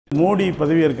மோடி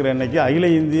பதவி இருக்கிற அன்னைக்கு அகில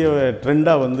இந்திய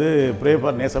ட்ரெண்டாக வந்து ப்ரே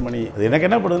ஃபார் நேசமணி. அது எனக்கு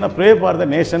என்ன பண்ணுதுன்னா ப்ரே ஃபார் த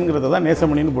நேஷன்ங்கிறத தான்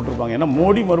நேசமணின்னு போட்டிருப்பாங்க. ஏன்னா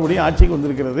மோடி மறுபடியும் ஆட்சிக்கு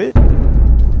வந்திருக்கிறது.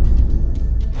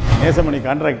 நேசமணி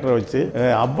கான்ட்ராக்டரை வச்சு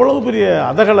அவ்வளவு பெரிய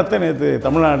அதகலத்தை நேற்று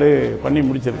தமிழ்நாடு பண்ணி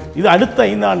முடிச்சிருக்கு. இது அடுத்த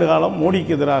 5 ஆண்டு காலம்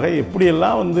மோடிக்கு எதிராக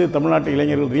எப்படியெல்லாம் வந்து தமிழ்நாட்டு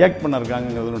இளைஞர்கள் ரியாக்ட் பண்ண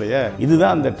இருக்காங்கிறதுனுடைய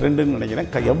இதுதான் அந்த ட்ரெண்டுன்னு நினைக்கிறேன்.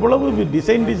 எவ்வளவு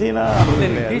டிசைனாக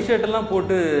டிஷர்ட் எல்லாம்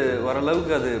போட்டு வர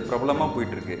அளவுக்கு அது பிரபலமாக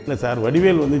போயிட்டு இருக்கு. இல்லை சார்,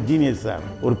 வடிவேல் வந்து ஜீனியஸ் சார்.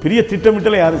 ஒரு பெரிய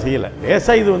திட்டமிட்டலை யாரும் செய்யலை.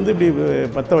 லேசா இது வந்து இப்படி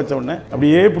பற்ற வச்ச உடனே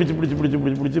அப்படியே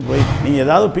பிடிச்சி போய் நீங்கள்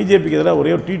ஏதாவது பிஜேபிக்கு எதிராக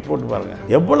ஒரே ஒரு ட்வீட் போட்டு பாருங்க.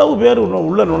 எவ்வளவு பேர்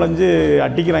உள்ள நுழைஞ்சு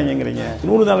அடிக்கிறாங்கிறீங்க.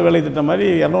 100 நாள் வேலை திட்டம் மாதிரி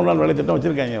 200 நாள் வேலை திட்டம்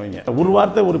வச்சிருக்காங்க. அவங்க ஒரு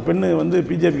வார்த்தை ஒரு பெண்ணு வந்து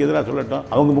பிஜேபிக்கு எதிராக சொல்லட்டும்,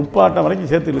 அவங்க 30 ஆட்டம் வரைக்கும்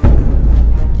சேர்த்து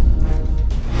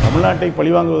தமிழ்நாட்டை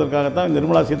பழிவாங்குவதற்காகத்தான்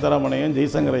நிர்மலா சீதாராமனையும்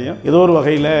ஜெய்சங்கரையும் ஏதோ ஒரு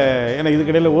வகையில், ஏன்னா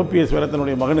இதுக்கிடையில் ஓபிஎஸ் வேற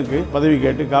தன்னுடைய மகனுக்கு பதவி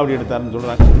கேட்டு காவடி எடுத்தாருன்னு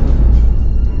சொல்றாங்க.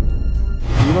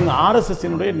 இவங்க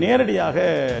ஆர்எஸ்எஸ்னுடைய நேரடியாக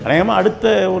அநேகமாக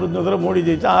அடுத்த ஒரு தடவை மோடி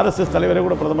ஜெயிச்சா ஆர்எஸ்எஸ் தலைவரை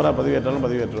கூட பிரதமராக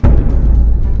பதவியேற்றாலும்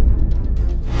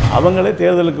அவங்களே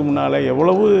தேர்தலுக்கு முன்னால்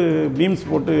எவ்வளவு மீம்ஸ்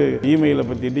போட்டு இமெயிலை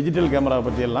பற்றி டிஜிட்டல் கேமரா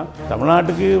பற்றி எல்லாம்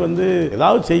தமிழ்நாட்டுக்கு வந்து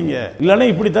ஏதாவது செய்யுங்க, இல்லைன்னா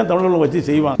இப்படித்தான் தமிழர்கள் வச்சு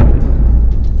செய்வாங்க.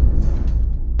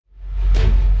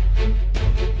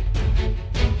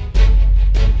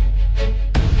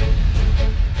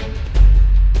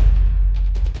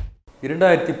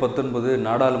 (2019)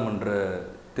 நாடாளுமன்ற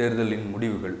தேர்தலின்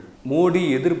முடிவுகள். மோடி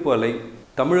எதிர்ப்பு அலை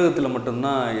தமிழகத்தில்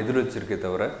மட்டும்தான் எதிரொலிச்சிருக்கே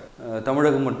தவிர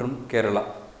தமிழகம் மற்றும் கேரளா,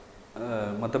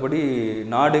 மற்றபடி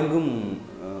நாடெங்கும்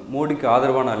மோடிக்கு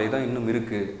ஆதரவான அலை தான் இன்னும்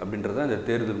இருக்குது அப்படின்றத இந்த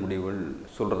தேர்தல் முடிவுகள்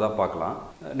சொல்கிறதா பார்க்கலாம்.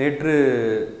 நேற்று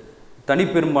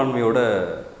தனிப்பெரும்பான்மையோட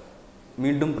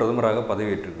மீண்டும் பிரதமராக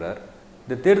பதவியேற்றிருக்கிறார்.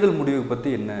 இந்த தேர்தல் முடிவு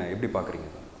பற்றி எப்படி பார்க்குறீங்க?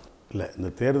 இல்லை,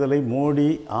 இந்த தேர்தலை மோடி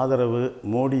ஆதரவு,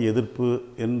 மோடி எதிர்ப்பு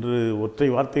என்று ஒற்றை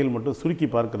வார்த்தையில் மட்டும் சுருக்கி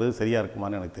பார்க்கறது சரியாக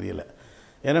இருக்குமான்னு எனக்கு தெரியலை.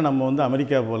 ஏன்னா நம்ம வந்து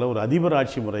அமெரிக்கா போல் ஒரு அதிபர்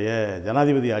ஆட்சி முறையை,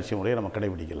 ஜனாதிபதி ஆட்சி முறையை நம்ம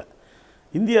கடைபிடிக்கலை.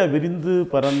 இந்தியா விரிந்து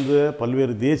பரந்த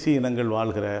பல்வேறு தேசிய இனங்கள்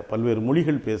வாழ்கிற, பல்வேறு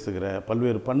மொழிகள் பேசுகிற,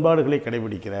 பல்வேறு பண்பாடுகளை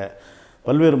கடைபிடிக்கிற,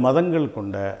 பல்வேறு மதங்கள்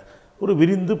கொண்ட ஒரு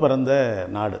விரிந்து பரந்த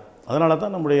நாடு. அதனால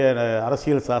தான் நம்முடைய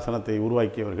அரசியல் சாசனத்தை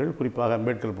உருவாக்கியவர்கள், குறிப்பாக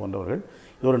அம்பேத்கர் போன்றவர்கள்,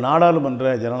 இது ஒரு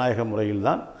நாடாளுமன்ற ஜனநாயக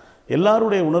முறையில்தான்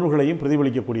எல்லாருடைய உணர்வுகளையும்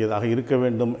பிரதிபலிக்கக்கூடியதாக இருக்க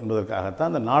வேண்டும்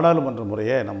என்பதற்காகத்தான் அந்த நாடாளுமன்ற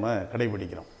முறையை நம்ம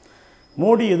கடைபிடிக்கிறோம்.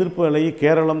 மோடி எதிர்ப்பு அலை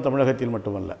கேரளம், தமிழகத்தில்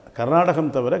மட்டுமல்ல,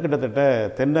 கர்நாடகம் தவிர கிட்டத்தட்ட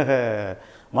தென்னக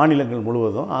மாநிலங்கள்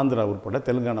முழுவதும், ஆந்திரா உட்பட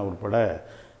தெலுங்கானா உட்பட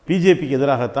பிஜேபிக்கு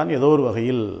எதிராகத்தான் ஏதோ ஒரு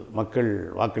வகையில் மக்கள்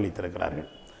வாக்களித்திருக்கிறார்கள்.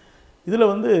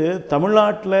 இதில் வந்து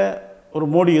தமிழ்நாட்டில் ஒரு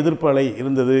மோடி எதிர்ப்பு அலை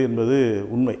இருந்தது என்பது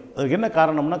உண்மை. அதுக்கு என்ன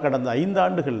காரணம்னா, கடந்த 5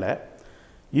 ஆண்டுகளில்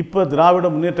இப்போ திராவிட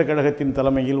முன்னேற்றக் கழகத்தின்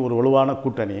தலைமையில் ஒரு வலுவான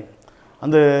கூட்டணி,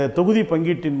 அந்த தொகுதி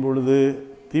பங்கீட்டின் பொழுது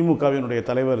திமுகவினுடைய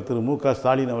தலைவர் திரு மு க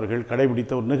ஸ்டாலின் அவர்கள்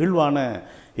கடைபிடித்த ஒரு நெகிழ்வான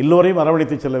எல்லோரையும்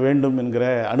அரவணைத்து செல்ல வேண்டும் என்கிற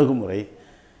அணுகுமுறை,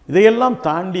 இதையெல்லாம்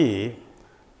தாண்டி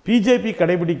பிஜேபி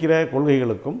கடைபிடிக்கிற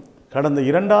கொள்கைகளுக்கும் கடந்த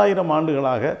 2000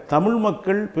 ஆண்டுகளாக தமிழ்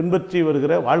மக்கள் பின்பற்றி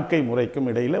வருகிற வாழ்க்கை முறைக்கும்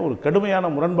இடையில் ஒரு கடுமையான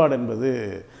முரண்பாடு என்பது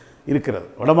இருக்கிறது.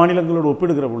 வட மாநிலங்களோடு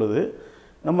ஒப்பிடுகிற பொழுது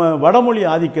நம்ம வடமொழி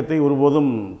ஆதிக்கத்தை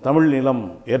ஒருபோதும் தமிழ் நிலம்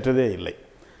ஏற்றதே இல்லை.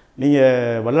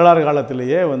 நீங்கள் வள்ளலார்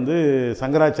காலத்திலேயே வந்து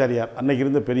சங்கராச்சாரியார் அன்னைக்கு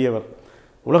இருந்த பெரியவர்,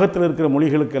 உலகத்தில் இருக்கிற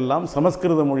மொழிகளுக்கெல்லாம்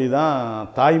சமஸ்கிருத மொழி தான்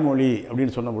தாய்மொழி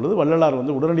அப்படின்னு சொன்ன பொழுது வள்ளலார்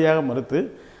வந்து உடனடியாக மறுத்து,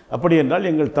 அப்படி என்றால்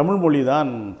எங்கள் தமிழ் மொழி தான்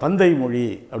தந்தை மொழி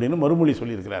அப்படின்னு மறுமொழி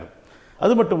சொல்லியிருக்கிறார்.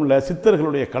 அது மட்டும் இல்லை,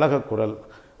 சித்தர்களுடைய கழக குரல்,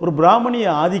 ஒரு பிராமணிய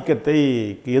ஆதிக்கத்தை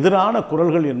எதிரான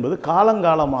குரல்கள் என்பது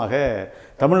காலங்காலமாக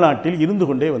தமிழ்நாட்டில் இருந்து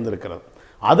கொண்டே வந்திருக்கிறது.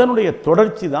 அதனுடைய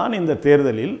தொடர்ச்சி தான் இந்த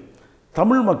தேர்தலில்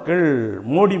தமிழ் மக்கள்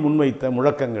மோடி முன்வைத்த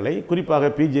முழக்கங்களை, குறிப்பாக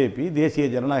பிஜேபி தேசிய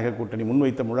ஜனநாயக கூட்டணி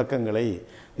முன்வைத்த முழக்கங்களை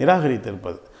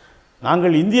நிராகரித்திருப்பது.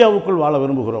 நாங்கள் இந்தியாவுக்குள் வாழ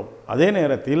விரும்புகிறோம், அதே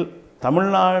நேரத்தில்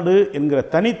தமிழ்நாடு என்கிற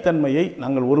தனித்தன்மையை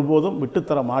நாங்கள் ஒருபோதும்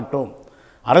விட்டுத்தர மாட்டோம்.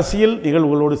 அரசியல்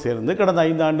நிகழ்வுகளோடு சேர்ந்து கடந்த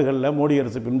 5 ஆண்டுகளில் மோடி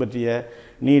அரசு பின்பற்றிய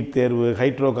நீட் தேர்வு,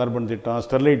 ஹைட்ரோ கார்பன் திட்டம்,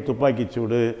 ஸ்டெர்லைட்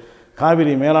துப்பாக்கிச்சூடு,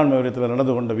 காவிரி மேலாண்மை வாரியத்தில்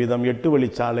நடந்து கொண்ட விதம், 8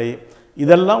 வழிச்சாலை,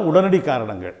 இதெல்லாம் உடனடி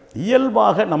காரணங்கள்.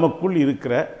 இயல்பாக நமக்குள்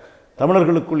இருக்கிற,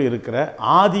 தமிழர்களுக்குள் இருக்கிற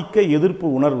ஆதிக்க எதிர்ப்பு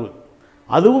உணர்வு,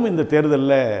 அதுவும் இந்த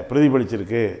தேர்தலில்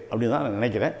பிரதிபலிச்சிருக்கு அப்படின்னு தான் நான்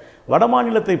நினைக்கிறேன். வட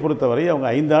மாநிலத்தை பொறுத்தவரை அவங்க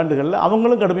 5 ஆண்டுகளில்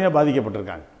அவங்களும் கடுமையாக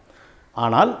பாதிக்கப்பட்டிருக்காங்க.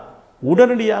 ஆனால்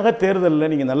உடனடியாக தேர்தலில்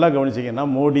நீங்கள் நல்லா கவனிச்சிங்கன்னா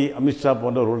மோடி, அமித்ஷா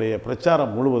போன்றவர்களுடைய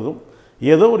பிரச்சாரம் முழுவதும்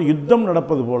ஏதோ ஒரு யுத்தம்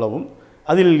நடப்பது போலவும்,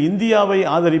 அதில் இந்தியாவை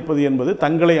ஆதரிப்பது என்பது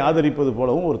தங்களை ஆதரிப்பது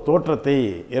போலவும் ஒரு தோற்றத்தை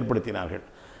ஏற்படுத்தினார்கள்.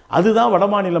 அதுதான்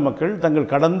வடமாநில மக்கள்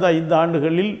தங்கள் கடந்த 5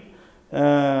 ஆண்டுகளில்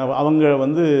அவங்க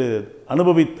வந்து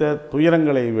அனுபவித்த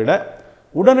துயரங்களை விட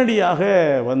உடனடியாக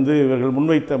வந்து இவர்கள்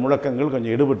முன்வைத்த முழக்கங்கள்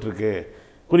கொஞ்சம் எடுபட்டிருக்கு.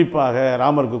 குறிப்பாக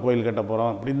ராமருக்கு கோயில் கட்ட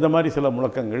போகிறோம், அப்படி இந்த மாதிரி சில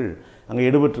முழக்கங்கள் அங்கே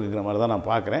எடுபட்டிருக்கிற மாதிரி தான் நான்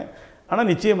பார்க்குறேன். ஆனால்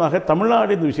நிச்சயமாக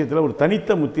தமிழ்நாடு இந்த விஷயத்தில் ஒரு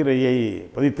தனித்த முத்திரையை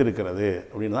பதித்திருக்கிறது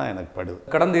அப்படின்னு தான் எனக்கு படுது.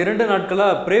 கடந்த 2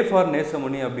 நாட்களாக ப்ரே ஃபார்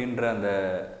நேசமணி அப்படின்ற அந்த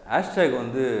ஹேஷ்டேக்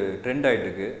வந்து ட்ரெண்ட்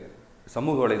ஆகிட்டுருக்கு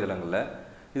சமூக வலைதளங்களில்.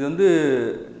 இது வந்து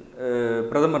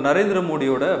பிரதமர் நரேந்திர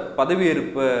மோடியோட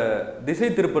பதவியேற்பை திசை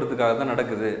திருப்புறதுக்காக தான்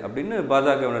நடக்குது அப்படின்னு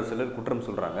பாஜகவினர் சிலர் குற்றம்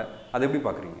சொல்கிறாங்க. அதை எப்படி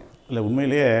பார்க்குறீங்க? இல்லை,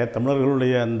 உண்மையிலேயே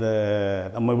தமிழர்களுடைய அந்த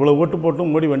நம்ம இவ்வளோ ஓட்டு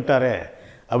போட்டும் மோடி வந்துட்டாரே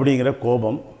அப்படிங்கிற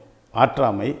கோபம்,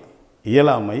 ஆற்றாமை,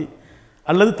 இயலாமை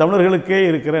அல்லது தமிழர்களுக்கே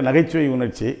இருக்கிற நகைச்சுவை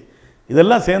உணர்ச்சி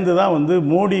இதெல்லாம் சேர்ந்து தான் வந்து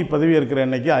மோடி பதவி இருக்கிற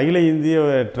அன்னைக்கு அகில இந்திய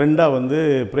ட்ரெண்டாக வந்து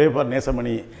ப்ரே ஃபார்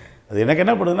நேசமணி. அது எனக்கு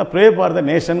என்ன பண்ணுதுன்னா ப்ரே ஃபார் த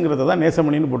நேஷனுங்கிறத தான்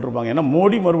நேசமணின்னு போட்டிருப்பாங்க. ஏன்னா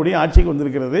மோடி மறுபடியும் ஆட்சிக்கு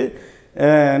வந்திருக்கிறது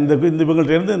இந்த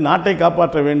இவங்கள்ட்ட நாட்டை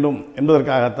காப்பாற்ற வேண்டும்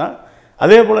என்பதற்காகத்தான்.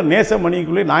 அதே போல்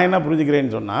நேசமணிக்குள்ளே நான் என்ன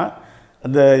புரிஞ்சுக்கிறேன்னு சொன்னால்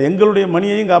அந்த எங்களுடைய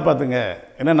மணியையும் காப்பாற்றுங்க.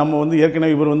 ஏன்னா நம்ம வந்து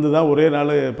ஏற்கனவே இவர் வந்து தான் ஒரே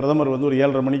நாள் பிரதமர் வந்து ஒரு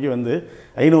 7:30 மணிக்கு வந்து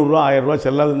 500 ரூபா 1000 ரூபா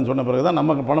செல்லாதுன்னு சொன்ன பிறகு தான்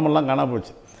நமக்கு பணமெல்லாம் காணா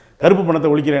போச்சு. கருப்பு பணத்தை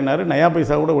ஒழிக்கிறேன்னாரு, நயா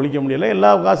பைசா கூட ஒழிக்க முடியல, எல்லா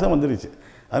காசும் வந்துருச்சு.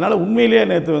 அதனால் உண்மையிலேயே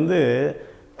நேற்று வந்து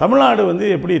தமிழ்நாடு வந்து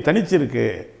எப்படி தனிச்சிருக்கு.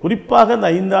 குறிப்பாக இந்த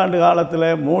 5 ஆண்டு காலத்தில்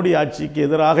மோடி ஆட்சிக்கு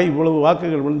எதிராக இவ்வளவு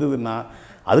வாக்குகள் விழுந்ததுன்னா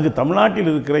அதுக்கு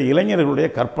தமிழ்நாட்டில் இருக்கிற இளைஞர்களுடைய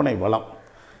கற்பனை வளம்,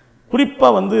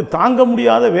 குறிப்பாக வந்து தாங்க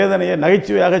முடியாத வேதனையை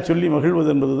நகைச்சுவையாக சொல்லி மகிழ்வது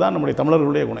என்பது தான் நம்முடைய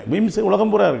தமிழர்களுடைய குணம். மீம்ஸ்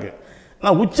உலகம் பூரா இருக்குது.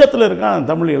 ஆனால் உச்சத்தில் இருக்கான்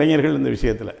தமிழ் இளைஞர்கள் இந்த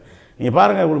விஷயத்தில். நீங்கள்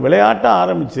பாருங்கள், ஒரு விளையாட்டாக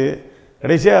ஆரம்பித்து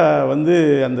கடைசியாக வந்து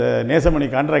அந்த நேசமணி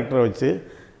கான்ட்ராக்டரை வச்சு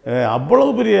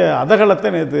அவ்வளவு பெரிய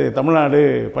அதகலத்தை நேற்று தமிழ்நாடு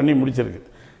பண்ணி முடிச்சிருக்கு.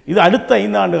 இது அடுத்த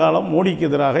 5 ஆண்டு காலம் மோடிக்கு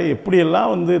எதிராக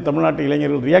எப்படியெல்லாம் வந்து தமிழ்நாட்டு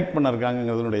இளைஞர்கள் ரியாக்ட்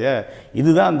பண்ணிருக்காங்கிறதுனுடைய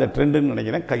இதுதான் அந்த ட்ரெண்டுன்னு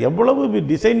நினைக்கிறேன். எவ்வளவு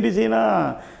டிசைனாக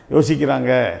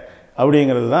யோசிக்கிறாங்க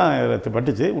அப்படிங்கிறது தான்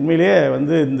பட்டுச்சு. உண்மையிலேயே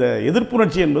வந்து இந்த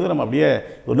எதிர்ப்புணர்ச்சி என்பது நம்ம அப்படியே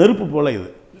ஒரு நெருப்பு போல் இது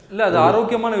இல்லை, அது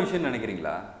ஆரோக்கியமான விஷயம்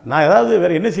நினைக்கிறீங்களா? நான் ஏதாவது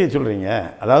வேறு என்ன செய்ய சொல்கிறீங்க?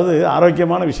 அதாவது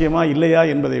ஆரோக்கியமான விஷயமா இல்லையா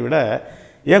என்பதை விட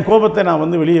என் கோபத்தை நான்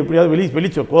வந்து எப்படியாவது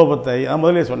வெளிச்ச கோபத்தை நான்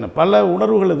முதலே சொன்னேன். பல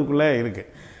உணர்வுகள் இதுக்குள்ளே இருக்குது.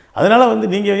 அதனால் வந்து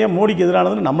நீங்கள் ஏன் மோடிக்கு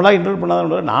எதிரானதுன்னு நம்மளாக இன்டர்வியூ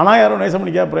பண்ணாதான் நானாக யாரோ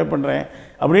நேசமணிக்காக ப்ரே பண்ணுறேன்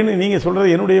அப்படின்னு நீங்கள்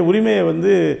சொல்கிறது என்னுடைய உரிமையை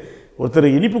வந்து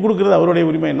ஒருத்தர் இனிப்பு கொடுக்குறது அவருடைய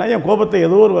உரிமைன்னா என் கோபத்தை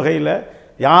ஏதோ ஒரு வகையில்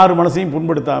யார் மனசையும்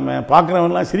புண்படுத்தாமல்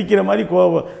பார்க்குறவங்களாம் சிரிக்கிற மாதிரி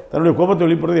தன்னுடைய கோபத்தை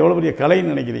வெளிப்படுறது எவ்வளோ பெரிய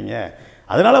கலைன்னு நினைக்கிறீங்க?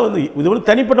 அதனால் வந்து இது ஒரு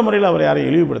தனிப்பட்ட முறையில் அவர் யாரையும்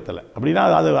இழிவுபடுத்தலை. அப்படின்னா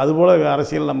அதுபோல்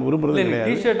அரசியல் நம்ம விரும்புறது கிடையாது.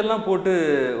 டிஷர்ட்டெல்லாம் போட்டு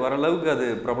வர அளவுக்கு அது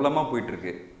பிரபலமாக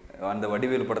போயிட்டுருக்கு. அந்த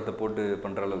வடிவேல் படத்தை போட்டு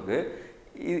பண்ணுற அளவுக்கு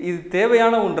இது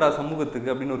தேவையான ஒன்றா சமூகத்துக்கு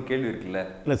அப்படின்னு ஒரு கேள்வி இருக்குல்ல?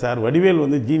 இல்லை சார், வடிவேல்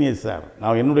வந்து ஜீனியஸ் சார்.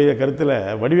 நான் என்னுடைய கருத்தில்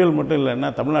வடிவேல் மட்டும் இல்லைன்னா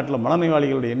தமிழ்நாட்டில்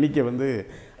மனநோயாளிகளுடைய எண்ணிக்கை வந்து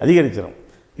அதிகரிச்சிடும்.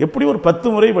 எப்படி ஒரு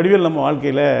 10 முறை வடிவேல் நம்ம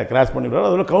வாழ்க்கையில் கிராஸ் பண்ணிடுவார்,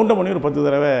 அதில் கவுண்டர் பண்ணி ஒரு 10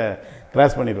 தடவை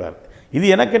கிராஸ் பண்ணிடுவார். இது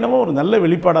எனக்கு என்னமோ ஒரு நல்ல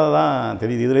வெளிப்பாடாக தான்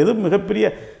தெரியுது. இதில் எதுவும் மிகப்பெரிய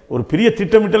ஒரு பெரிய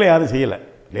திட்டமிட்டலை யாரும் செய்யலை.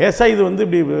 லேசாக இது வந்து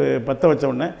இப்படி பற்ற வச்ச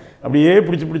உடனே அப்படியே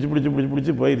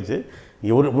பிடிச்சி போயிடுச்சு.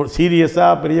 ஒரு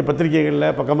சீரியஸாக பெரிய பத்திரிகைகளில்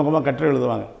பக்கமாக கட்டுரை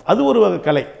எழுதுவாங்க, அது ஒரு வகை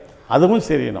கலை, அதுவும்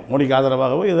சரியணும் மோடிக்கு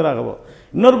ஆதரவாகவோ எதிராகவோ.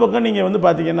 இன்னொரு பக்கம் நீங்கள் வந்து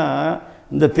பார்த்திங்கன்னா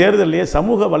இந்த தேர்தலையே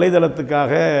சமூக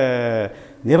வலைதளத்துக்காக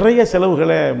நிறைய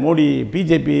செலவுகளை மோடி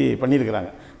பிஜேபி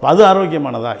பண்ணியிருக்கிறாங்க. அது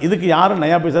ஆரோக்கியமானதா? இதுக்கு யாரும்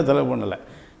நயா பைசா செலவு பண்ணலை,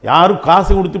 யாரும்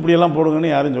காசு கொடுத்து இப்படியெல்லாம்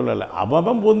போடுங்கன்னு யாரும் சொல்லலை.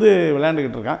 அவன் வந்து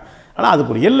விளையாண்டுக்கிட்டு இருக்கான். ஆனால்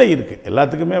அதுக்கு ஒரு எல்லை இருக்குது.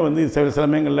 எல்லாத்துக்குமே வந்து சில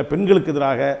சமயங்களில் பெண்களுக்கு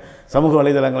எதிராக சமூக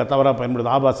வலைதளங்களை தவறாக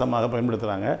பயன்படுத்த ஆபாசமாக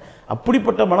பயன்படுத்துகிறாங்க.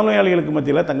 அப்படிப்பட்ட மனநோயாளிகளுக்கு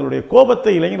மத்தியில் தங்களுடைய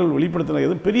கோபத்தை இளைஞர்கள் வெளிப்படுத்தின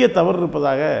எதுவும் பெரிய தவறு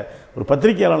இருப்பதாக ஒரு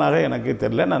பத்திரிகையாளனாக எனக்கு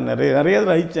தெரியல. நான் நிறைய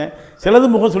அழித்தேன். சிலது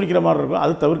முகம் சுளிக்கிற மாதிரி இருக்கும்,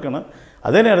 அது தவிர்க்கணும்.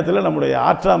 அதே நேரத்தில் நம்முடைய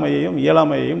ஆற்றாமையையும்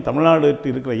இயலாமையையும் தமிழ்நாடு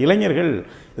இருக்கிற இளைஞர்கள்,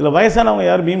 இதில் வயசானவங்க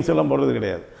யாரும் மீம்ஸ் எல்லாம் போடுறது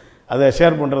கிடையாது, அதை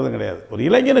ஷேர் பண்ணுறதும் கிடையாது. ஒரு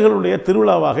இளைஞர்களுடைய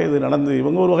திருவிழாவாக இது நடந்து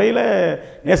இவங்க ஒரு வகையில்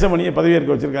நேசமணியை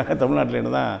பதவியேற்க வச்சுருக்காங்க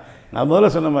தமிழ்நாட்டிலேன்னு தான் நான்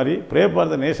முதல்ல சொன்ன மாதிரி. ப்ரே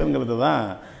ஃபார் த நேஷனுங்கிறது தான்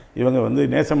இவங்க வந்து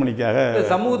நேசமணிக்காக.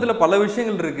 சமூகத்தில் பல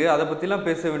விஷயங்கள் இருக்குது, அதை பற்றிலாம்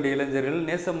பேச வேண்டிய இளைஞர்கள்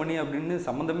நேசமணி அப்படின்னு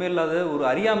சம்மந்தமே இல்லாத ஒரு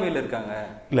அறியாமையில் இருக்காங்க.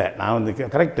 இல்லை, நான் வந்து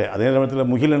கரெக்டு. அதே நேரத்தில்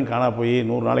முகிலன் காணா போய்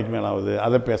 100 நாளைக்கு மேலே ஆகுது,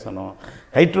 அதை பேசணும்.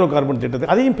 ஹைட்ரோ கார்பன்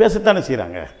திட்டத்தை அதையும் பேசத்தானே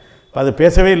செய்கிறாங்க. இப்போ அது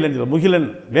பேசவே இல்லைன்னு சொல்ல முகிலன்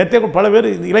நேற்றே பல பேர்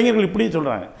இளைஞர்கள் இப்படியும்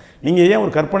சொல்கிறாங்க. நீங்கள் ஏன்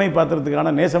ஒரு கற்பனை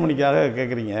பாத்திரத்துக்கான நேசமணிக்காக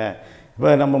கேட்குறீங்க? இப்போ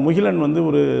நம்ம முகிலன் வந்து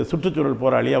ஒரு சுற்றுச்சூழல்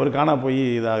போராளி, அவர் காணா போய்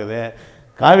இதாகுது,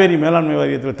 காவேரி மேலாண்மை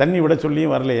வாரியத்தில் தண்ணி விட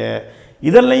சொல்லியும் வரலையே,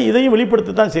 இதையும்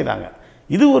வெளிப்படுத்தத்தான் செய்கிறாங்க.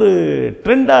 இது ஒரு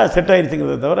ட்ரெண்டாக செட்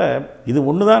ஆகிடுச்சுங்கிறத தவிர இது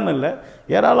ஒன்று தான் இல்லை,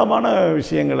 ஏராளமான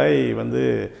விஷயங்களை வந்து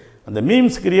அந்த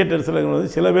மீம்ஸ் கிரியேட்டர்ஸில்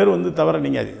வந்து சில பேர் வந்து தவிர.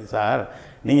 நீங்கள் சார்,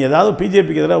 நீங்கள் ஏதாவது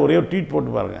பிஜேபிக்கு எதிராக ஒரே ஒரு ட்வீட்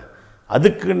போட்டு பாருங்கள்,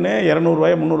 அதுக்குன்னு 200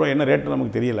 ரூபாய் 300 ரூபாய் என்ன ரேட்டு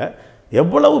நமக்கு தெரியல,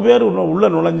 எவ்வளவு பேர் உள்ளே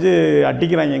நுழைஞ்சு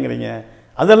அட்டிக்கிறாங்கிறீங்க.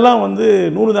 அதெல்லாம் வந்து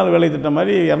 100 நாள் வேலை திட்டம்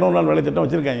மாதிரி 200 நாள் வேலை திட்டம்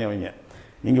வச்சுருக்காங்க அவங்க.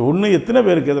 நீங்கள் ஒன்று எத்தனை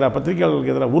பேருக்கு எதிராக,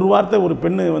 பத்திரிகையாளர்களுக்கு எதிராக ஒரு வார்த்தை ஒரு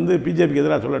பெண்ணு வந்து பிஜேபிக்கு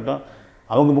எதிராக சொல்லட்டும்,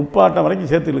 அவங்க 30 ஆட்டம்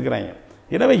வரைக்கும் சேர்த்து இழுக்கிறாங்க.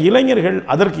 எனவே இளைஞர்கள்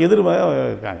அதற்கு எதிராக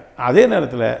இருக்காங்க. அதே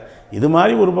நேரத்தில் இது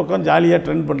மாதிரி ஒரு பக்கம் ஜாலியாக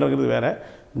ட்ரெண்ட் பண்ணுறது வேறு,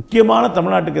 முக்கியமான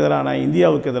தமிழ்நாட்டுக்கு எதிரான,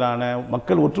 இந்தியாவுக்கு எதிரான,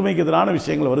 மக்கள் ஒற்றுமைக்கு எதிரான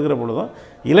விஷயங்கள் வருகிற பொழுதும்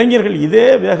இளைஞர்கள் இதே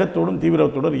வேகத்தோடும்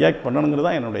தீவிரத்தோடும் ரியாக்ட் பண்ணணுங்கிறது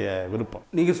தான் என்னுடைய விருப்பம்.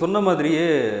 நீங்கள் சொன்ன மாதிரியே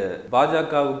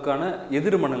பாஜகவுக்கான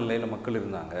எதிர் மனநிலையில் மக்கள்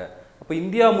இருந்தாங்க. அப்போ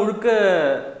இந்தியா முழுக்க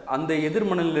அந்த எதிர்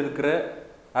மனநிலையில் இருக்கிற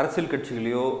அரசியல்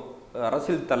கட்சிகளையோ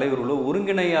அரசியல் தலைவர்களோ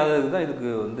ஒருங்கிணையாதது தான் இதுக்கு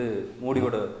வந்து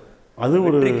மோடியோட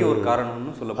ஒரு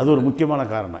காரணம்னு சொல்ல. அது ஒரு முக்கியமான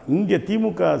காரணம். இங்கே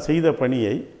திமுக செய்த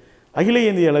பணியை அகில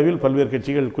இந்திய அளவில் பல்வேறு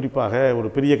கட்சிகள், குறிப்பாக ஒரு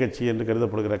பெரிய கட்சி என்று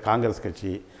கருதப்படுகிற காங்கிரஸ்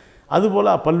கட்சி, அதுபோல்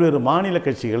பல்வேறு மாநில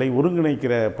கட்சிகளை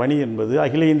ஒருங்கிணைக்கிற பணி என்பது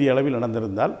அகில இந்திய அளவில்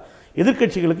நடந்திருந்தால்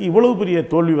எதிர்க்கட்சிகளுக்கு இவ்வளவு பெரிய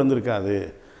தோல்வி வந்திருக்காது.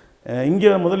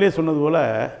 இங்கே முதலே சொன்னது போல்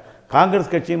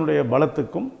காங்கிரஸ் கட்சியினுடைய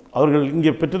பலத்துக்கும் அவர்கள்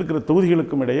இங்கே பெற்றிருக்கிற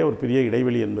தொகுதிகளுக்கும் இடையே ஒரு பெரிய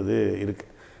இடைவெளி என்பது இருக்குது.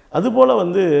 அதுபோல்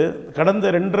வந்து கடந்த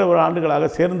 2.5 ஆண்டுகளாக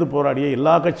சேர்ந்து போராடிய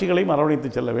எல்லா கட்சிகளையும் அரவணைத்து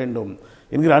செல்ல வேண்டும்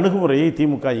என்கிற அணுகுமுறையை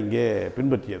திமுக இங்கே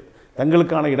பின்பற்றியது.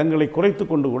 தங்களுக்கான இடங்களை குறைத்து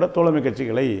கொண்டு கூட தோழமை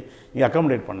கட்சிகளை இங்கே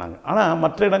அக்காமடேட் பண்ணாங்க. ஆனால்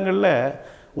மற்ற இடங்களில்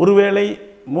ஒருவேளை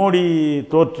மோடி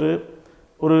தோற்று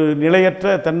ஒரு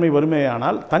நிலையற்ற தன்மை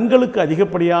வறுமையானால் தங்களுக்கு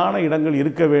அதிகப்படியான இடங்கள்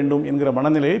இருக்க வேண்டும் என்கிற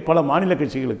மனநிலையை பல மாநில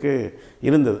கட்சிகளுக்கு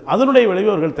இருந்தது. அதனுடைய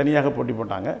விளைவு அவர்கள் தனியாக போட்டி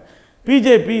போட்டாங்க.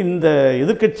 பிஜேபி இந்த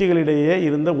எதிர்க்கட்சிகளிடையே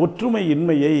இருந்த ஒற்றுமை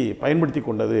இன்மையை பயன்படுத்தி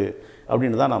கொண்டது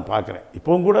அப்படின்னு தான் நான் பார்க்குறேன்.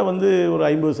 இப்போவும் கூட வந்து ஒரு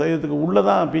 50% உள்ளே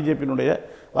தான் பிஜேபியினுடைய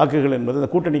வாக்குகள் என்பது, இந்த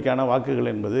கூட்டணிக்கான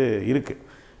வாக்குகள் என்பது இருக்குது.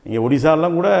 நீங்கள்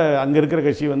ஒடிசாலாம் கூட அங்கே இருக்கிற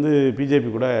கட்சி வந்து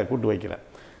பிஜேபி கூட கூட்டு வைக்கல.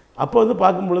 அப்போ வந்து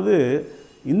பார்க்கும் பொழுது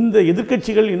இந்த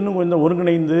எதிர்க்கட்சிகள் இன்னும் கொஞ்சம்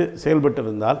ஒருங்கிணைந்து செயல்பட்டு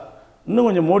இருந்தால் இன்னும்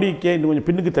கொஞ்சம் மோடிக்கே இன்னும் கொஞ்சம்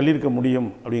பின்னுக்கு தள்ளியிருக்க முடியும்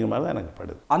அப்படிங்கிற மாதிரி தான் எனக்கு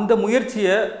படுது. அந்த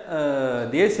முயற்சியை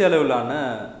தேசிய அளவிலான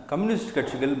கம்யூனிஸ்ட்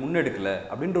கட்சிகள் முன்னெடுக்கலை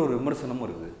அப்படின்ற ஒரு விமர்சனமும்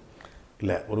இருக்குது.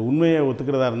 இல்லை, ஒரு உண்மையை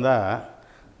ஒத்துக்கிறதா இருந்தால்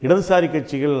இடதுசாரி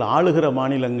கட்சிகள் ஆளுகிற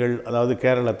மாநிலங்கள், அதாவது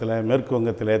கேரளத்தில், மேற்கு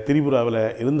வங்கத்தில், திரிபுராவில்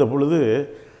இருந்த பொழுது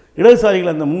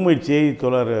இடதுசாரிகள் அந்த முன்முயற்சியை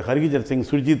தோழர் ஹரிகிஜன் சிங்,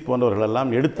 சுர்ஜித்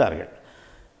போன்றவர்களெல்லாம் எடுத்தார்கள்.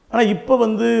 ஆனால் இப்போ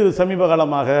வந்து சமீப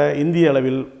காலமாக இந்திய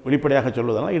அளவில் வெளிப்படையாக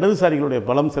சொல்வதனால் இடதுசாரிகளுடைய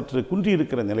பலம் சற்று குன்றி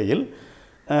இருக்கிற நிலையில்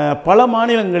பல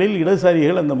மாநிலங்களில்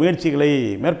இடதுசாரிகள் அந்த முயற்சிகளை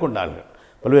மேற்கொண்டார்கள்,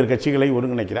 பல்வேறு கட்சிகளை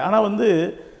ஒருங்கிணைக்கிறார். ஆனால் வந்து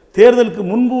தேர்தலுக்கு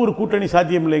முன்பு ஒரு கூட்டணி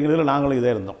சாத்தியமில்லைங்கிறதுல நாங்களும்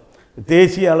இதே இருந்தோம்.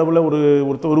 தேசிய அளவில்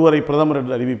ஒருவரை பிரதமர்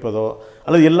என்று அறிவிப்பதோ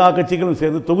அல்லது எல்லா கட்சிகளும்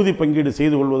சேர்ந்து தொகுதி பங்கீடு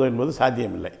செய்து கொள்வதோ என்பது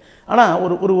சாத்தியமில்லை.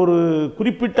 ஆனால் ஒரு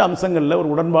குறிப்பிட்ட அம்சங்களில் ஒரு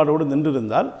உடன்பாடோடு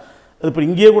நின்றிருந்தால், அது இப்போ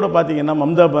இங்கேயே கூட பார்த்தீங்கன்னா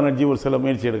மம்தா பானர்ஜி ஒரு சில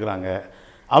முயற்சி எடுக்கிறாங்க.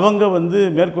 அவங்க வந்து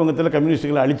மேற்கு வங்கத்தில்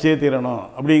கம்யூனிஸ்டுகளை அழிச்சே தீரணும்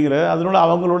அப்படிங்கிற அதனோட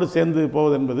அவங்களோடு சேர்ந்து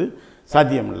போவது என்பது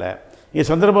சாத்தியமில்லை. இங்கே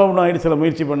சந்திரபாபு நாயுடு சில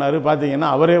முயற்சி பண்ணார். பார்த்தீங்கன்னா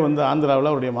அவரே வந்து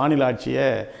ஆந்திராவில் அவருடைய மாநில ஆட்சியை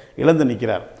இழந்து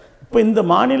நிற்கிறார். இப்போ இந்த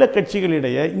மாநில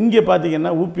கட்சிகளிடையே இங்கே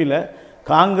பார்த்தீங்கன்னா ஊபியில்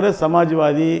காங்கிரஸ்,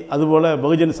 சமாஜ்வாதி, அதுபோல்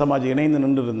பகுஜன் சமாஜ் இணைந்து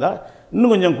நின்று இருந்தால்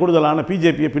இன்னும் கொஞ்சம் கூடுதலான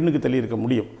பிஜேபியை பின்னுக்கு தள்ளியிருக்க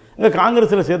முடியும். இங்கே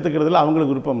காங்கிரஸில் சேர்த்துக்கிறதுல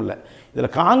அவங்களுக்கு விருப்பம் இல்லை. இதில்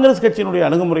காங்கிரஸ் கட்சியினுடைய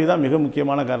அணுகுமுறை தான் மிக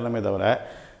முக்கியமான காரணமே தவிர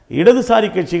இடதுசாரி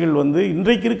கட்சிகள் வந்து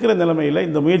இன்றைக்கு இருக்கிற நிலைமையில்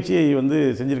இந்த முயற்சியை வந்து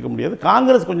செஞ்சிருக்க முடியாது.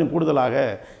 காங்கிரஸ் கொஞ்சம் கூடுதலாக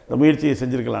இந்த முயற்சியை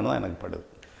செஞ்சுருக்கலான்னு தான் எனக்கு படுது.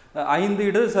 5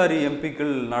 இடதுசாரி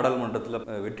எம்பிக்கள் நாடாளுமன்றத்தில்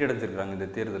வெற்றி அடைஞ்சிருக்கிறாங்க இந்த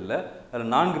தேர்தலில்.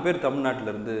 அதில் 4 பேர்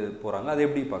தமிழ்நாட்டிலேருந்து போகிறாங்க. அதை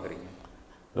எப்படி பார்க்குறீங்க?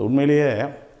 உண்மையிலேயே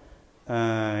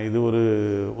இது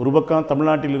ஒரு பக்கம்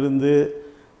தமிழ்நாட்டிலிருந்து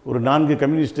ஒரு 4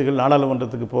 கம்யூனிஸ்டுகள்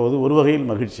நாடாளுமன்றத்துக்கு போவது ஒரு வகையில்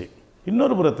மகிழ்ச்சி.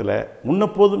 இன்னொரு புறத்தில்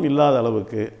முன்னப்போதும் இல்லாத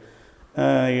அளவுக்கு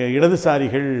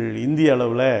இடதுசாரிகள் இந்திய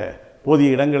அளவில்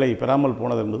போதிய இடங்களை பெறாமல்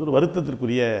போனது என்பது ஒரு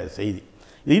வருத்தத்திற்குரிய செய்தி.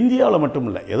 இது இந்தியாவில் மட்டும்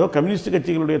இல்லை, ஏதோ கம்யூனிஸ்ட்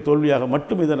கட்சிகளுடைய தோல்வியாக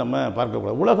மட்டும் இதை நம்ம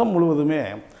பார்க்கக்கூடாது. உலகம் முழுவதுமே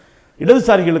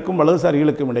இடதுசாரிகளுக்கும்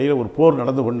வலதுசாரிகளுக்கும் இடையில் ஒரு போர்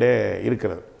நடந்து கொண்டே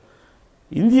இருக்கிறது.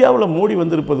 இந்தியாவில் மோடி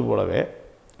வந்திருப்பது போலவே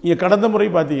இங்கே கடந்த முறை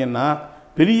பார்த்திங்கன்னா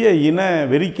பெரிய இன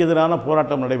வெறிக்கு எதிரான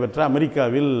போராட்டம் நடைபெற்ற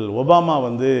அமெரிக்காவில் ஒபாமா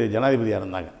வந்து ஜனாதிபதியாக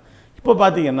இருந்தாங்க. இப்போ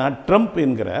பார்த்திங்கன்னா ட்ரம்ப்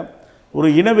என்கிற ஒரு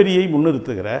இனவெறியை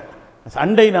முன்னிறுத்துகிற,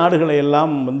 அண்டை நாடுகளை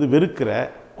எல்லாம் வந்து வெறுக்கிற,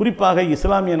 குறிப்பாக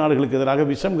இஸ்லாமிய நாடுகளுக்கு எதிராக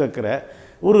விஷம் கற்கிற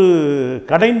ஒரு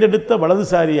கடைந்தெடுத்த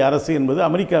வலதுசாரி அரசு என்பது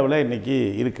அமெரிக்காவில் இன்றைக்கி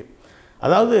இருக்குது.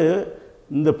 அதாவது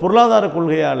இந்த பொருளாதார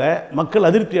கொள்கையால் மக்கள்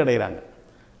அதிருப்தி அடைகிறாங்க.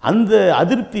 அந்த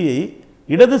அதிருப்தியை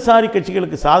இடதுசாரி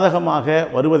கட்சிகளுக்கு சாதகமாக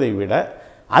வருவதை விட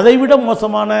அதைவிட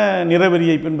மோசமான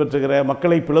நிறவெறியை பின்பற்றுகிற,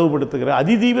 மக்களை பிளவுபடுத்துகிற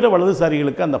அதிதீவிர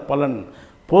வலதுசாரிகளுக்கு அந்த பலன்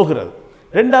போகிறது.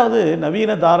 ரெண்டாவது,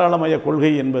 நவீன தாராளமய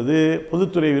கொள்கை என்பது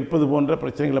பொதுத்துறை விற்பது போன்ற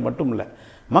பிரச்சனைகளை மட்டும் இல்லை,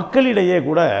 மக்களிடையே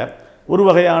கூட ஒரு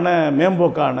வகையான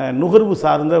மேம்போக்கான நுகர்வு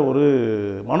சார்ந்த ஒரு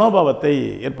மனோபாவத்தை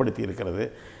ஏற்படுத்தி இருக்கிறது.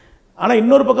 ஆனால்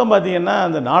இன்னொரு பக்கம் பார்த்திங்கன்னா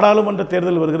அந்த நாடாளுமன்ற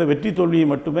தேர்தல் வருகிற வெற்றி தோல்வியை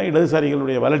மட்டுமே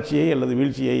இடதுசாரிகளுடைய வளர்ச்சியை அல்லது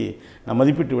வீழ்ச்சியை நாம்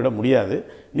மதிப்பிட்டு விட முடியாது.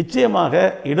 நிச்சயமாக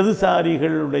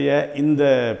இடதுசாரிகளுடைய இந்த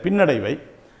பின்னடைவை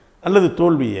அல்லது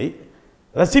தோல்வியை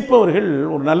ரசிப்பவர்கள்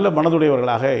ஒரு நல்ல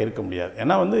மனதுடையவர்களாக இருக்க முடியாது.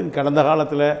 ஏன்னா வந்து கடந்த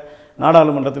காலத்தில்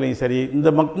நாடாளுமன்றத்திலையும் சரி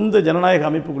இந்த ஜனநாயக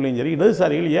அமைப்புக்குள்ளேயும் சரி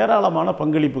இடதுசாரிகள் ஏராளமான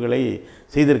பங்களிப்புகளை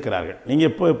செய்திருக்கிறார்கள். நீங்கள்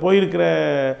இப்போ போயிருக்கிற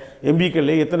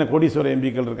எம்பிக்களே எத்தனை கோடீஸ்வர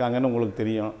எம்பிக்கள் இருக்காங்கன்னு உங்களுக்கு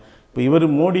தெரியும். இப்போ இவர்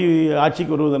மோடி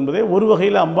ஆட்சிக்கு வருவது என்பதே ஒரு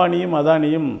வகையில் அம்பானியும்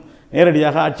அதானியும்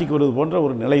நேரடியாக ஆட்சிக்கு வருவது போன்ற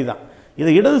ஒரு நிலை தான்.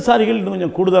 இதை இடதுசாரிகள் இன்னும்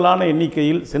கொஞ்சம் கூடுதலான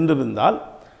எண்ணிக்கையில் சென்றிருந்தால்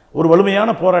ஒரு வலிமையான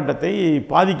போராட்டத்தை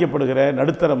பாதிக்கப்படுகிற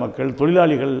நடுத்தர மக்கள்,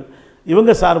 தொழிலாளிகள்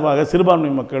இவங்க சார்பாக, சிறுபான்மை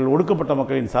மக்கள், ஒடுக்கப்பட்ட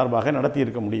மக்களின் சார்பாக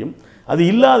நடத்தியிருக்க முடியும். அது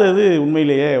இல்லாதது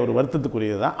உண்மையிலேயே ஒரு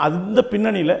வருத்தத்துக்குரியது தான். அந்த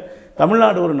பின்னணியில்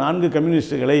தமிழ்நாடு ஒரு 4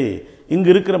 கம்யூனிஸ்டுகளை இங்கு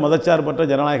இருக்கிற மதச்சார்பற்ற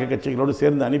ஜனநாயக கட்சிகளோடு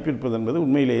சேர்ந்து அனுப்பியிருப்பது என்பது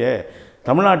உண்மையிலேயே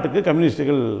தமிழ்நாட்டுக்கு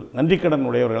கம்யூனிஸ்டுகள் நன்றிக்கடன்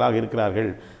உடையவர்களாக இருக்கிறார்கள்.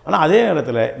 ஆனால் அதே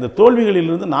நேரத்தில் இந்த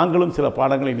தோல்விகளிலிருந்து நாங்களும் சில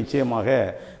பாடங்களை நிச்சயமாக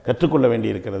கற்றுக்கொள்ள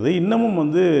வேண்டியிருக்கிறது. இன்னமும்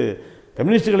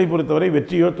கம்யூனிஸ்டுகளை பொறுத்தவரை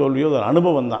வெற்றியோ தோல்வியோ ஒரு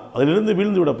அனுபவம் தான். அதிலிருந்து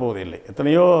வீழ்ந்து விட போவதில்லை.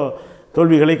 எத்தனையோ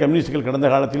தோல்விகளை கம்யூனிஸ்டுகள் கடந்த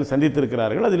காலத்தில்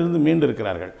சந்தித்திருக்கிறார்கள், அதிலிருந்து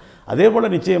மீண்டிருக்கிறார்கள். அதே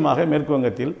போல் நிச்சயமாக மேற்கு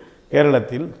வங்கத்தில்,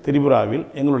 கேரளத்தில், திரிபுராவில்,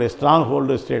 எங்களுடைய ஸ்ட்ராங்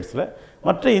ஹோல்டு ஸ்டேட்ஸில்,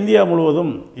 மற்ற இந்தியா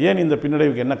முழுவதும் ஏன் இந்த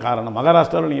பின்னடைவுக்கு என்ன காரணம்?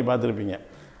 மகாராஷ்டிராவில் நீங்கள் பார்த்துருப்பீங்க,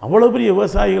 அவ்வளோ பெரிய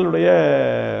விவசாயிகளுடைய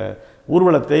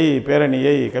ஊர்வலத்தை,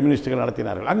 பேரணியை கம்யூனிஸ்டுகள்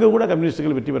நடத்தினார்கள். அங்கே கூட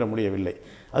கம்யூனிஸ்டுகள் வெற்றி பெற முடியவில்லை.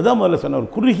 அதுதான் முதல்ல சொன்ன ஒரு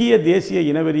குறுகிய தேசிய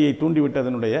இனவெறியை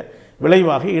தூண்டிவிட்டதனுடைய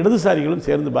விளைவாக இடதுசாரிகளும்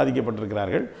சேர்ந்து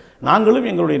பாதிக்கப்பட்டிருக்கிறார்கள். நாங்களும்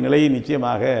எங்களுடைய நிலையை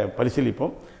நிச்சயமாக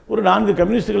பரிசீலிப்போம். ஒரு 4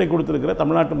 கம்யூனிஸ்டுகளை கொடுத்திருக்கிற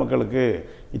தமிழ்நாட்டு மக்களுக்கு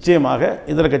நிச்சயமாக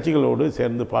இதர கட்சிகளோடு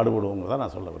சேர்ந்து பாடுபடுவோங்க தான்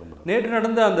நான் சொல்ல விரும்புகிறேன். நேற்று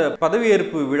நடந்த அந்த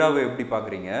பதவியேற்பு விழாவை எப்படி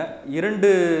பார்க்குறீங்க? 2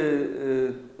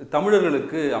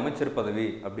 தமிழர்களுக்கு அமைச்சர் பதவி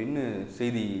அப்படின்னு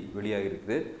செய்தி வெளியாகி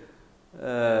இருக்குது.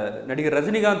 நடிகர்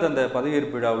ரஜினிகாந்த் அந்த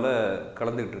பதவியேற்பு விழாவில்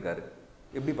கலந்துக்கிட்டு இருக்காரு.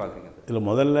 எப்படி பார்க்குறீங்க? இதில்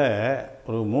முதல்ல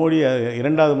ஒரு மோடி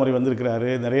 2வது முறை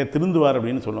வந்திருக்கிறாரு, நிறைய திருந்துவார்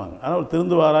அப்படின்னு சொல்லுவாங்க. ஆனால் ஒரு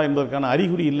திருந்துவாரா என்பதற்கான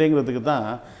அறிகுறி இல்லைங்கிறதுக்கு தான்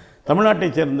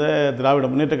தமிழ்நாட்டைச் சேர்ந்த திராவிட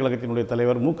முன்னேற்ற கழகத்தினுடைய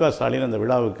தலைவர் மு.க. ஸ்டாலின் அந்த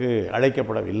விழாவுக்கு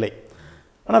அழைக்கப்படவில்லை.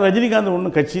 ஆனால் ரஜினிகாந்த்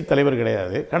ஒன்றும் கட்சி தலைவர்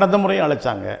கிடையாது. கடந்த முறையும்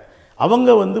அழைச்சாங்க.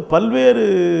 அவங்க பல்வேறு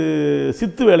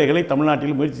சித்து வேலைகளை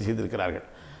தமிழ்நாட்டில் முயற்சி செய்திருக்கிறார்கள்.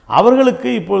 அவர்களுக்கு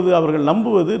இப்பொழுது அவர்கள்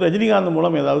நம்புவது ரஜினிகாந்த்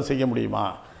மூலம் ஏதாவது செய்ய முடியுமா,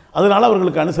 அதனால்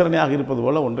அவர்களுக்கு அனுசரணையாக இருப்பது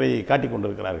போல் ஒன்றை காட்டிக்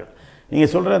கொண்டிருக்கிறார்கள்.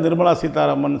 நீங்கள் சொல்கிற நிர்மலா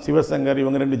சீதாராமன், சிவசங்கர்,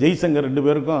 இவங்க 2 ஜெய்சங்கர் 2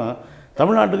 பேருக்கும்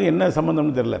தமிழ்நாட்டுக்கு என்ன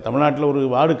சம்பந்தம்னு தெரியல. தமிழ்நாட்டில் ஒரு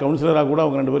வார்டு கவுன்சிலராக கூட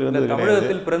அவங்க 2 பேர் இருந்தது கிடையாது.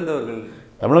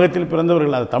 தமிழகத்தில்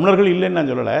பிறந்தவர்கள், அது தமிழர்கள் இல்லைன்னு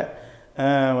நான் சொல்லலை.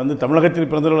 தமிழகத்தில்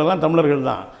பிறந்தவர்களெல்லாம் தமிழர்கள்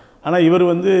தான். ஆனால் இவர்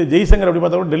ஜெய்சங்கர் அப்படி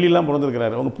பார்த்தா கூட டெல்லியெலாம்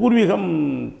பிறந்திருக்கிறார். அவங்க பூர்வீகம்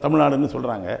தமிழ்நாடுன்னு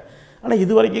சொல்கிறாங்க. ஆனால்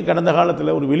இதுவரைக்கும் கடந்த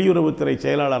காலத்தில் ஒரு வெளியுறவுத்துறை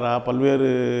செயலாளராக பல்வேறு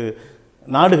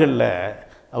நாடுகளில்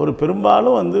அவர்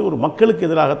பெரும்பாலும் ஒரு மக்களுக்கு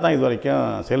எதிராகத்தான் இதுவரைக்கும்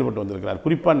செயல்பட்டு வந்திருக்கிறார்.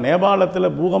 குறிப்பாக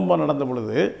நேபாளத்தில் பூகம்பம் நடந்த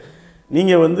பொழுது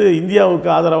நீங்கள் இந்தியாவுக்கு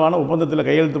ஆதரவான ஒப்பந்தத்தில்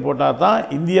கையெழுத்து போட்டால் தான்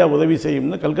இந்தியா உதவி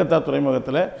செய்யும்னு கல்கத்தா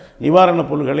துறைமுகத்தில் நிவாரணப்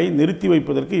பொருட்களை நிறுத்தி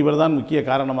வைப்பதற்கு இவர் தான் முக்கிய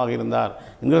காரணமாக இருந்தார்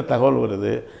என்கிற தகவல்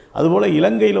வருது. அதுபோல்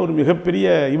இலங்கையில் ஒரு மிகப்பெரிய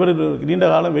இவர் நீண்ட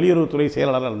காலம் வெளியுறவுத்துறை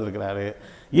செயலாளராக இருந்திருக்கிறாரு.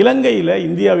 இலங்கையில்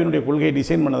இந்தியாவினுடைய கொள்கையை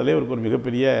டிசைன் பண்ணதிலே இவருக்கு ஒரு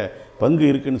மிகப்பெரிய பங்கு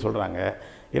இருக்குதுன்னு சொல்கிறாங்க.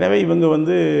 எனவே இவங்க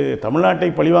தமிழ்நாட்டை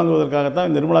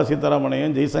பழிவாங்குவதற்காகத்தான் நிர்மலா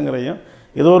சீதாராமனையும் ஜெய்சங்கரையும்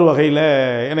ஏதோ ஒரு வகையில்,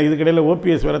 ஏன்னா இதுக்கிடையில்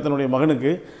ஓபிஎஸ் வேற தன்னுடைய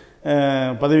மகனுக்கு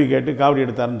பதவி கேட்டு காவடி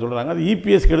எடுத்தாருன்னு சொல்கிறாங்க. அது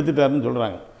இபிஎஸ்க்கு எடுத்துட்டாருன்னு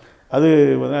சொல்கிறாங்க. அது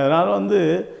அதனால்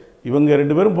இவங்க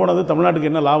 2 பேரும் போனது தமிழ்நாட்டுக்கு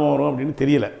என்ன லாபம் வரும் அப்படின்னு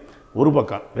தெரியல ஒரு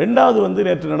பக்கம். 2வது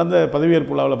நேற்று நடந்த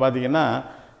பதவியேற்பு விழாவில் பார்த்தீங்கன்னா,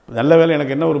 நல்ல வேலை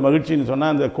எனக்கு என்ன ஒரு மகிழ்ச்சின்னு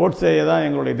சொன்னால், அந்த கோட்சேயை தான்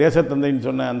எங்களுடைய தேசத்தந்தைன்னு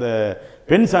சொன்ன அந்த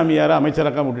பெண் சாமியாரை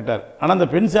அமைச்சராக விட்டுட்டார். ஆனால் அந்த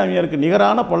பெண் சாமியாருக்கு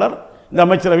நிகரான பலர் இந்த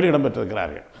அமைச்சரவையில்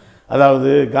இடம்பெற்றிருக்கிறார்கள். அதாவது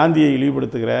காந்தியை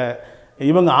இழிவுபடுத்துகிற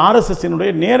இவங்க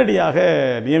ஆர்எஸ்எஸ்னுடைய நேரடியாக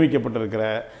நியமிக்கப்பட்டிருக்கிற,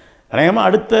 அநேகமாக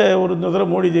அடுத்த ஒரு தடவை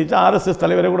மோடி ஜெயிச்சா ஆர்எஸ்எஸ்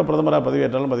தலைவரை கூட பிரதமராக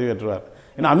பதவியேற்றாலும் பதவியேற்றுவார்.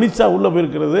 ஏன்னா அமித்ஷா உள்ளே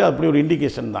போயிருக்கிறது அப்படி ஒரு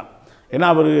இண்டிகேஷன் தான். ஏன்னா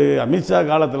அவர் அமித்ஷா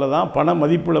காலத்தில் தான் பண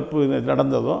மதிப்பிழப்பு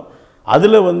நடந்ததும்,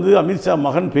 அதில் அமித்ஷா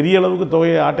மகன் பெரிய அளவுக்கு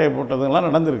தொகையை ஆட்டையை போட்டதுங்கெல்லாம்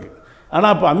நடந்திருக்கு.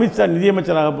 ஆனால் இப்போ அமித்ஷா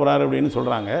நிதியமைச்சராக போகிறார் அப்படின்னு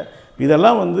சொல்கிறாங்க.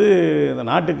 இதெல்லாம் இந்த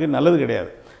நாட்டுக்கு நல்லது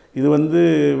கிடையாது. இது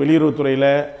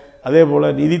வெளியுறவுத்துறையில், அதே போல்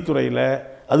நிதித்துறையில்,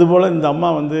 அதுபோல் இந்த அம்மா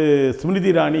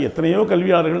ஸ்மிருதி இரானி, எத்தனையோ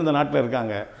கல்வியாளர்கள் இந்த நாட்டில்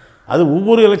இருக்காங்க. அது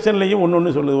ஒவ்வொரு எலெக்ஷன்லையும்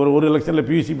ஒன்று சொல்லுது. ஒரு எலெக்ஷனில்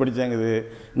பியூசி படித்தாங்குது,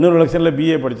 இன்னொரு எலெக்ஷனில்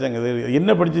பிஏ படித்தாங்குது.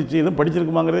 என்ன படிச்சிச்சு, எதுவும்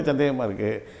படிச்சிருக்குமாங்கிறதே சந்தேகமாக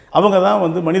இருக்குது. அவங்க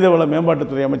தான் மனிதவள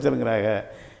மேம்பாட்டுத்துறை அமைச்சருங்கிறாங்க.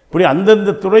 இப்படி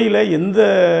அந்தந்த துறையில் எந்த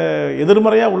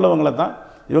எதிர்மறையாக உள்ளவங்களை தான்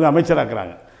இவங்க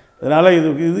அமைச்சராக்குறாங்க. அதனால்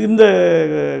இந்த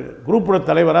குரூப்போட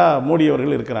தலைவராக மோடி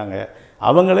அவர்கள் இருக்கிறாங்க.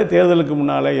 அவங்களே தேர்தலுக்கு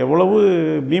முன்னால் எவ்வளவு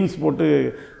மீம்ஸ் போட்டு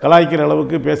கலாய்க்கிற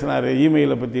அளவுக்கு பேசினார்.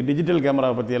 இமெயிலை பற்றி, டிஜிட்டல்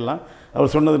கேமராவை பற்றியெல்லாம்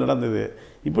அவர் சொன்னது நடந்தது.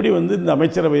 இப்படி இந்த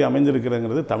அமைச்சரவை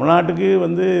அமைஞ்சிருக்கிறங்கிறது தமிழ்நாட்டுக்கு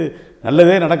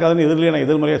நல்லதே நடக்காதுன்னு நான்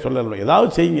எதிர்மறையாக சொல்லலை. ஏதாவது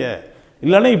செய்யுங்க,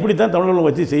 இல்லைன்னா இப்படி தான் தமிழர்கள்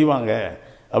வச்சு செய்வாங்க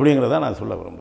அப்படிங்கிறத நான் சொல்ல விரும்புகிறேன்.